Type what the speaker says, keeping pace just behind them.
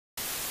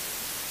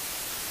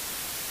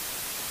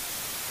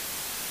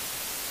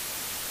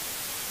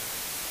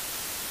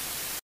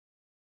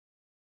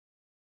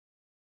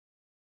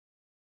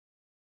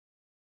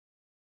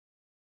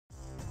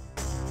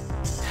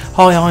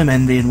Hi, I'm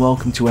Envy and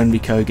welcome to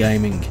EnvyCo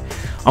Gaming.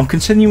 I'm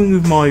continuing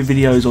with my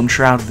videos on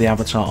Shroud of the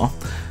Avatar,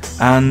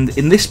 and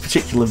in this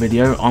particular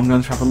video I'm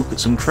going to have a look at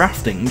some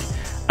crafting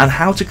and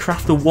how to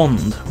craft a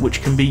wand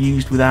which can be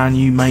used with our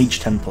new Mage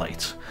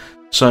template.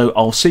 So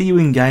I'll see you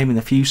in game in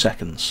a few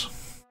seconds.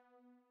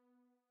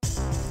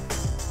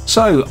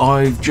 So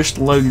I've just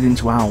loaded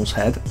into Owl's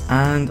Head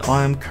and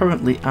I am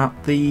currently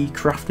at the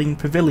crafting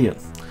pavilion.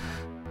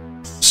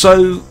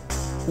 So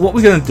what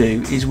we're going to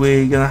do is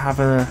we're going to have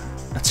a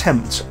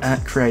attempt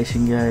at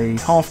creating a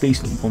half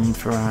decent wand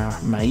for our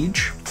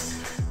mage,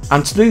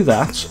 and to do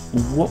that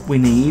what we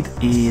need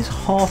is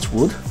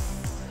heartwood,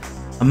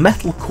 a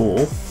metal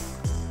core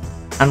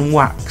and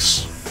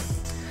wax.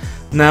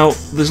 Now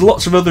there's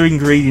lots of other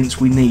ingredients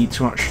we need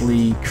to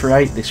actually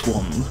create this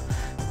wand,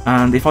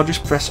 and if I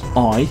just press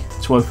I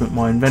to open up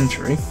my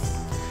inventory,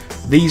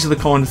 these are the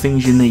kind of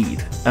things you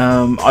need.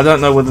 I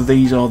don't know whether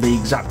these are the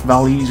exact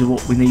values of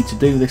what we need to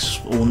do this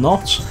or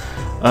not.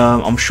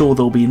 I'm sure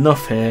there'll be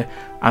enough here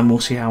and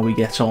we'll see how we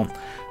get on.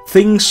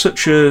 Things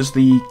such as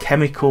the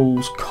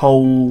chemicals,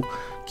 coal,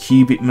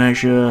 cubic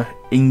measure,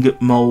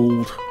 ingot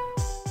mould,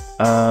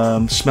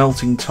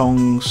 smelting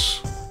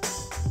tongs,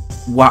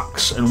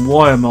 wax and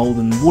wire mould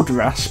and wood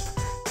rasp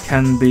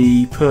can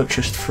be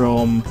purchased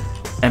from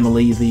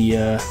Emily,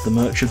 the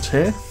merchant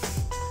here.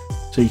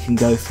 So you can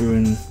go through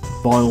and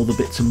buy all the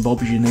bits and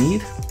bobs you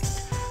need.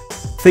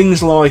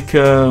 Things like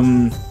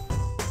the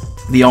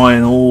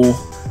iron ore,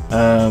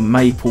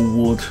 maple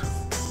wood,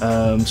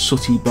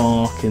 sooty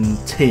bark and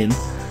tin,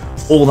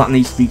 all that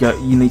needs to be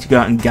you need to go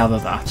out and gather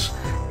that.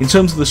 In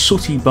terms of the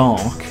sooty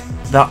bark,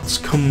 that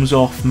comes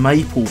off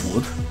maple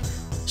wood,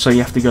 so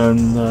you have to go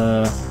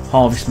and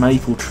harvest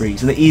maple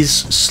trees, and it is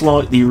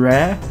slightly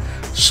rare,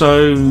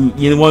 so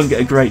you won't get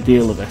a great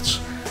deal of it.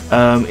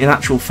 In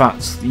actual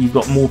fact, you've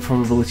got more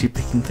probability of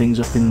picking things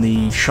up in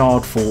the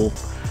shard fall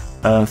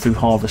through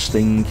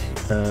harvesting,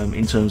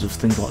 in terms of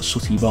things like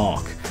sooty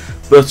bark.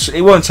 But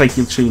it won't take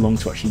you too long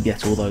to actually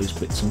get all those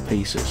bits and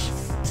pieces.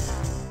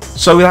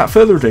 So without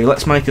further ado,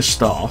 let's make a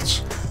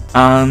start,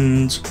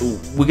 and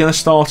we're going to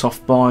start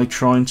off by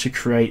trying to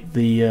create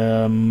the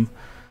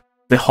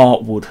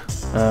heartwood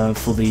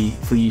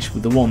for use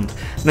with the wand.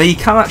 Now you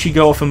can actually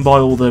go off and buy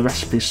all the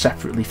recipes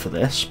separately for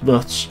this,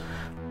 but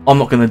I'm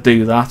not going to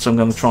do that. I'm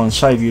going to try and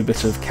save you a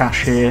bit of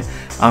cash here.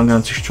 I'm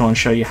going to try and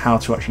show you how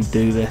to actually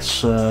do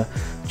this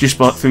just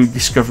through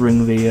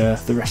discovering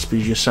the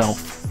recipes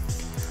yourself.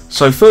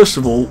 So first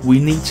of all,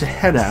 we need to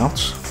head out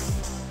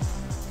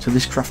to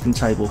this crafting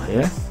table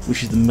here,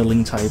 which is the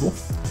milling table.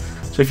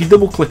 So if you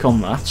double click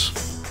on that,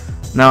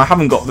 now I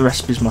haven't got the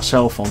recipes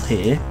myself on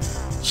here,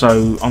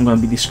 so I'm going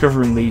to be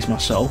discovering these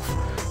myself.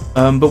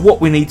 But what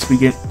we need to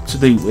begin to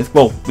do with,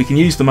 well, we can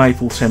use the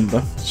maple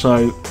timber.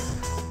 So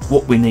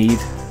what we need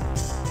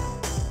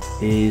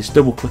is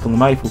double click on the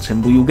maple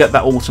timber. You'll get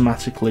that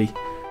automatically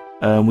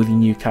with your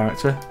new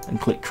character, and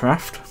click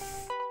craft.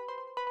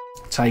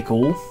 Take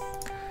all.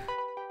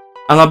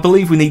 And I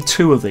believe we need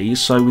 2 of these,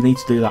 so we need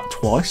to do that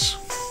twice.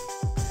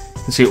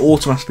 You can see it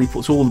automatically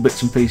puts all the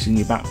bits and pieces in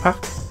your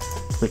backpack.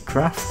 Click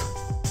craft.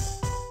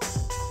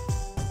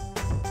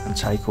 And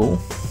take all.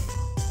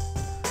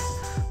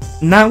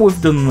 Now we've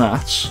done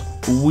that,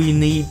 we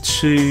need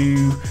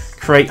to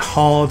create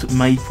hard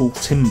maple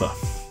timber.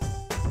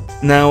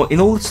 Now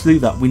in order to do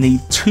that we need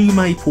 2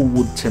 maple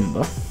wood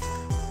timber,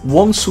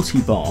 1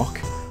 sooty bark,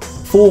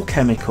 4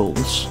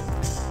 chemicals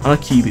and a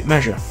cubic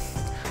measure.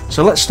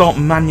 So let's start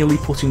manually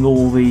putting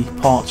all the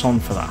parts on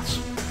for that.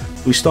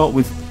 We start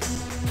with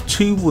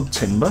 2 wood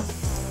timber,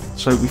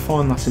 so we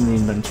find that in the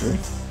inventory.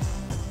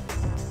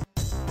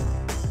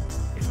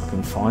 If I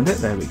can find it,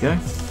 there we go.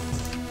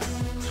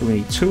 So we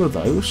need 2 of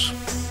those.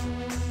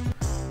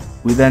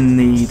 We then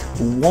need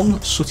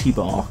 1 sooty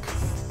bark,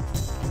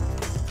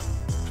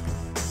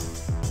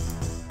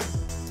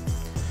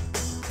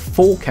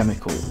 4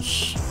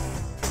 chemicals,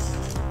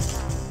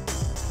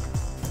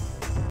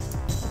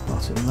 put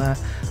that in there,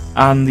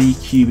 and the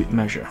cubic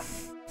measure,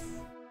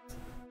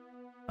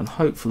 and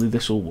hopefully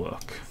this will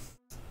work.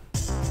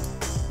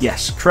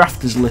 Yes,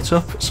 craft is lit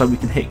up, so we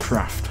can hit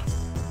craft,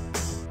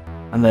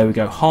 and there we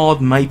go,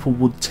 hard maple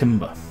wood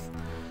timber.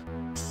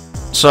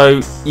 So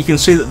you can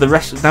see that the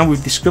rest, now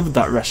we've discovered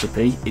that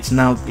recipe, it's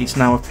now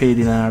appeared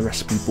in our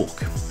recipe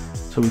book,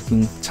 so we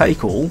can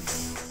take all,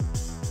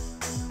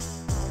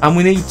 and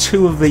we need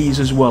 2 of these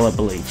as well, I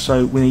believe,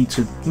 so we need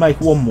to make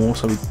 1 more,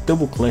 so we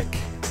double click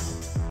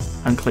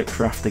and click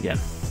craft again.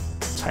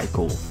 Take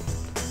all.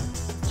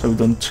 So we've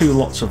done 2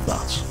 lots of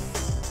that.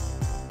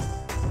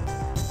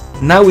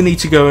 Now we need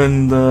to go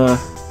and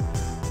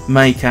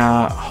make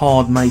our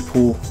hard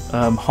maple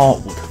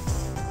heartwood.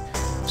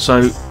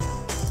 So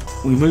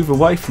we move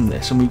away from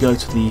this and we go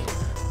to the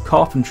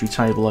carpentry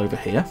table over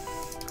here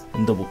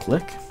and double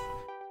click.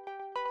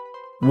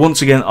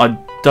 Once again, I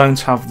don't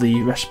have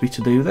the recipe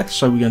to do this,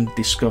 so we're going to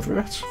discover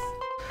it.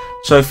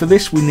 So for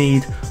this we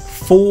need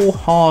 4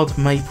 hard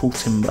maple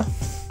timber,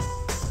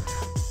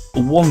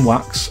 1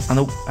 wax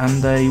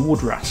and a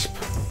wood rasp.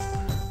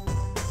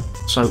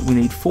 So we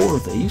need 4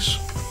 of these.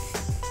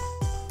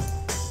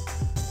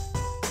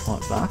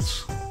 that.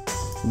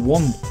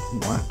 1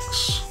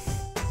 wax.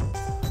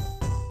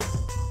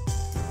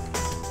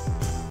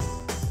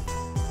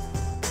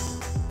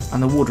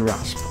 And a wood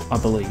rasp, I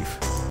believe.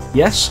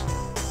 Yes,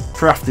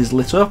 craft is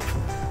lit up,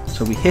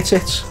 so we hit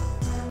it,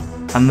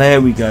 and there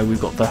we go,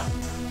 we've got the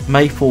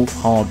maple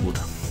hardwood.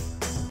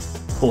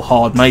 Or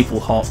hard maple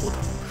hardwood.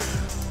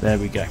 There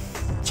we go.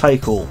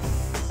 Take all.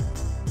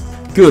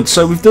 Good,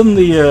 so we've done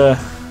the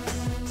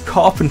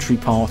carpentry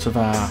part of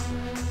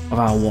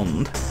our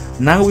wand.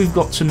 Now we've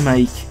got to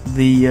make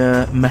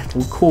the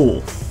metal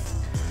core.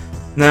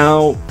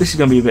 Now this is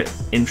going to be a bit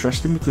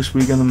interesting because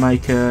we're going to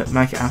make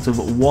it out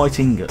of white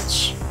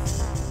ingots.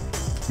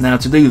 Now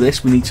to do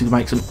this we need to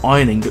make some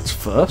iron ingots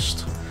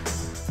first.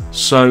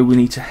 So we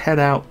need to head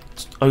out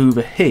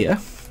over here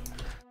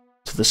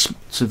to the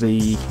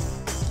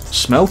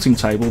smelting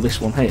table,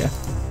 this one here,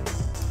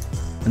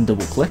 and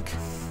double click.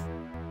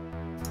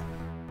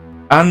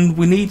 And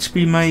we need to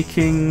be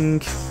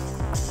making,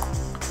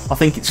 I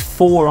think it's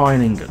 4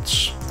 iron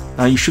ingots.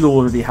 Now you should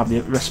already have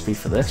the recipe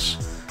for this.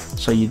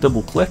 So you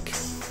double click,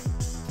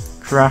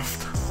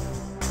 craft,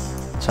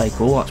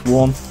 take all, that's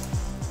 1,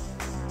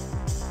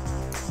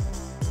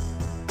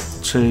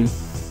 2,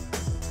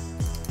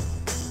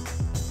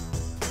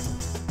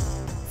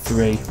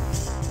 3,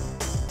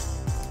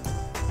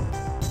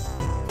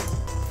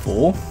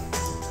 4. I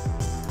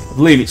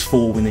believe it's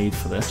 4 we need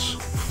for this.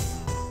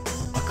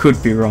 I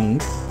could be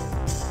wrong.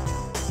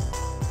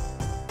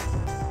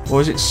 Or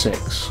is it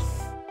 6?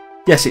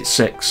 Yes, it's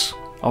 6.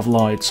 I've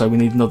lied, so we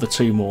need another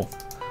 2 more.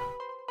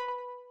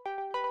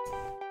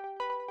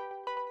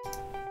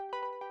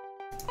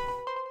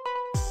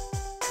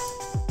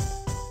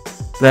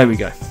 There we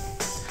go.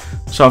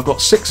 So I've got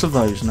 6 of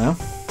those now.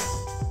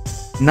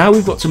 Now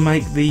we've got to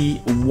make the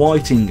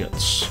white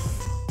ingots.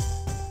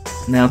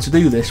 Now to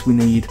do this we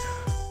need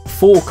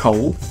 4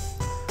 coal,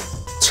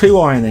 2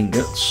 iron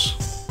ingots,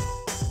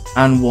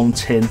 and 1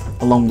 tin,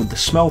 along with the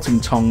smelting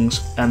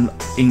tongs and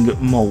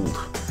ingot mould.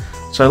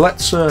 So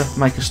let's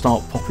make a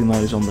start popping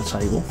those on the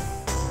table.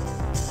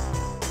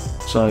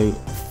 So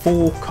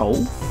 4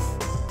 coal.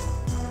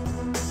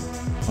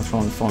 I'll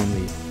try and find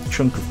the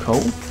chunk of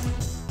coal.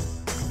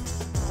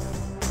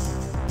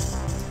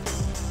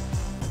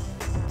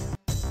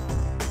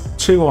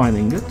 2 iron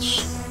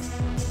ingots.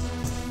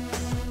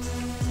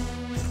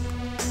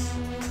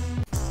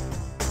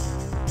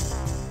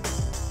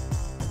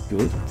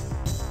 Good.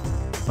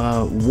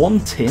 1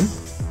 tin.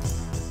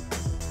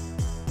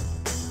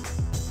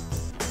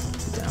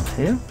 Down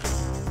here.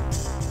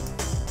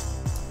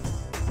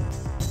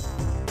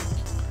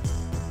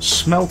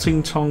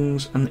 Smelting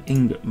tongs and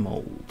ingot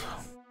mould.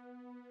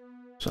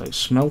 So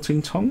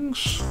smelting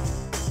tongs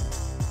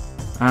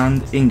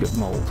and ingot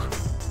mould.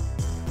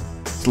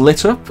 It's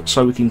lit up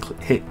so we can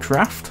hit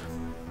craft.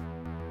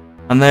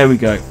 And there we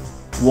go.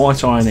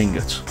 White iron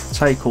ingot.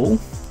 Take all.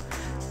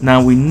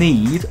 Now we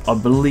need, I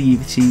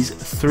believe it is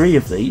 3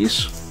 of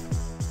these.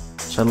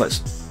 So let's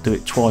do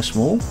it twice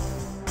more.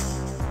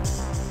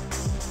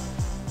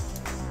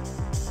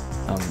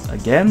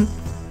 Again.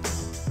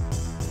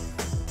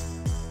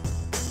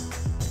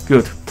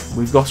 Good.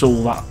 We've got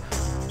all that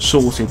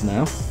sorted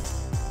now.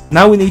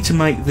 Now we need to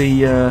make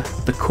the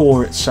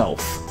core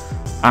itself.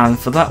 And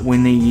for that we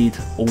need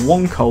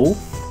 1 coal,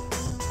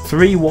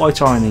 3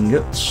 white iron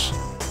ingots,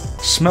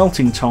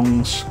 smelting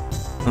tongs,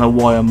 and a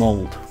wire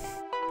mould.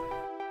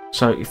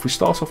 So if we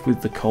start off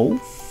with the coal,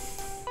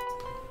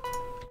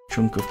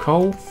 chunk of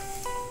coal,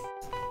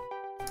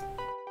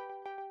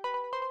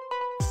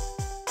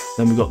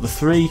 then we've got the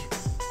 3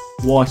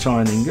 white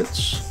iron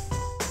ingots,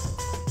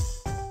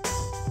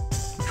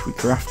 which we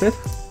crafted,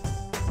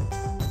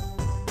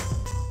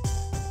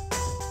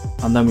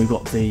 and then we've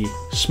got the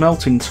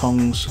smelting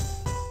tongs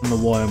and the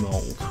wire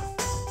mould.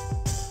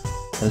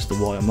 There's the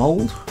wire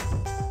mould,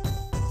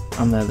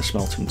 and there the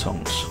smelting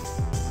tongs.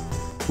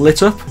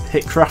 Lit up,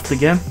 hit craft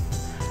again.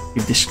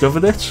 You've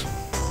discovered it.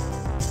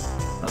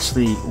 That's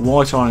the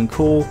white iron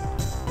core,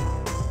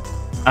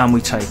 and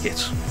we take it.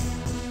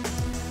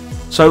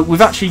 So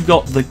we've actually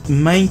got the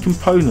main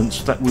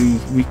components that we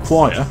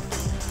require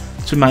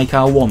to make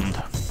our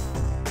wand.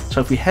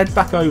 So if we head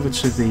back over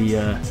to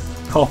the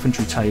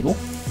carpentry table,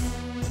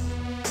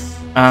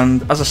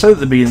 and as I said at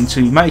the beginning,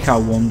 to make our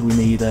wand we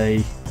need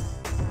the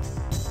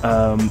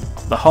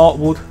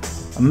heartwood,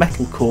 a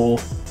metal core,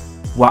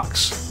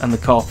 wax, and the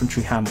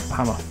carpentry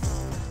hammer.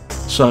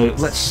 So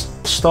let's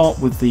start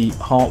with the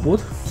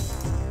heartwood,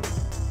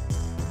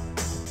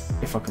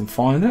 if I can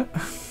find it.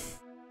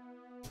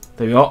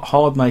 There we are,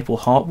 hard maple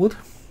heartwood.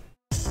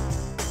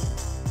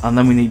 And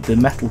then we need the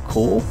metal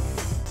core,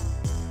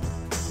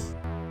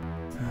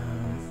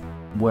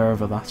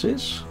 wherever that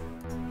is.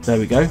 There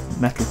we go,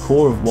 metal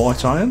core of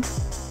white iron.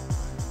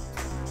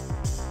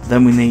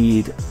 Then we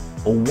need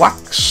a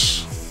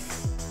wax.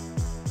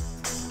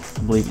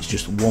 I believe it's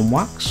just 1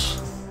 wax.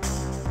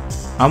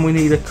 And we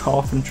need a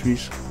carpentry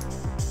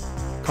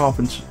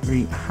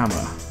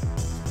hammer,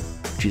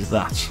 which is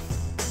that.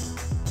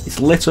 It's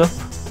lit up,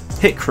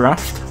 hit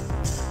craft,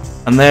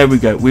 and there we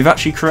go. We've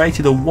actually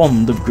created a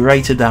wand of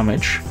greater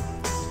damage.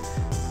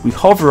 we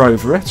hover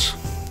over it.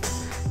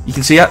 You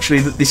can see actually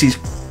that this is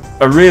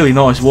a really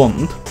nice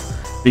wand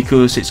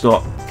because it's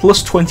got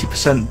plus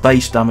 20%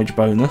 base damage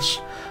bonus,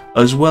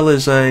 as well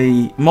as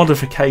a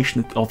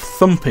modification of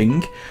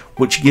thumping,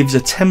 which gives a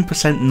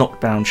 10%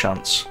 knockdown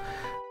chance.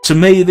 To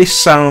me, this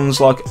sounds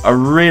like a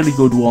really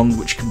good one,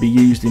 which can be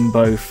used in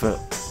both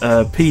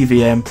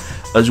PVM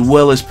as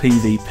well as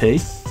PvP.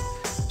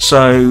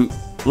 So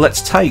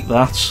let's take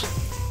that.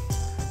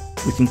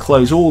 We can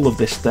close all of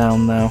this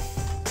down now.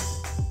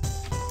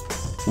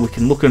 We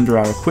can look under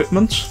our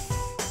equipment,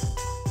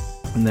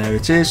 and there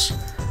it is.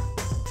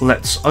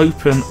 Let's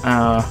open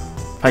our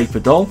paper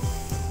doll.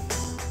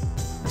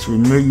 Let's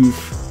remove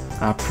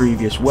our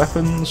previous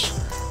weapons,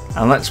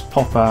 and let's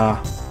pop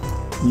our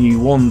new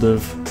wand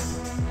of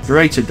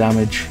greater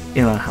damage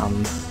in our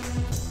hand.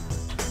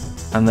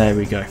 And there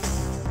we go.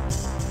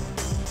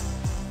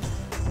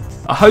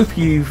 I hope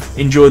you've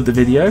enjoyed the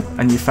video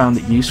and you found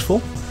it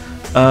useful.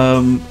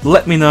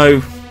 Let me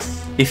know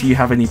if you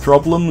have any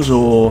problems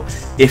or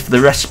if the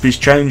recipe's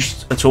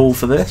changed at all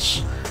for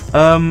this.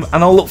 And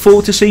I'll look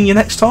forward to seeing you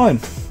next time.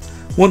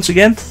 Once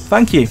again,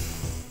 thank you.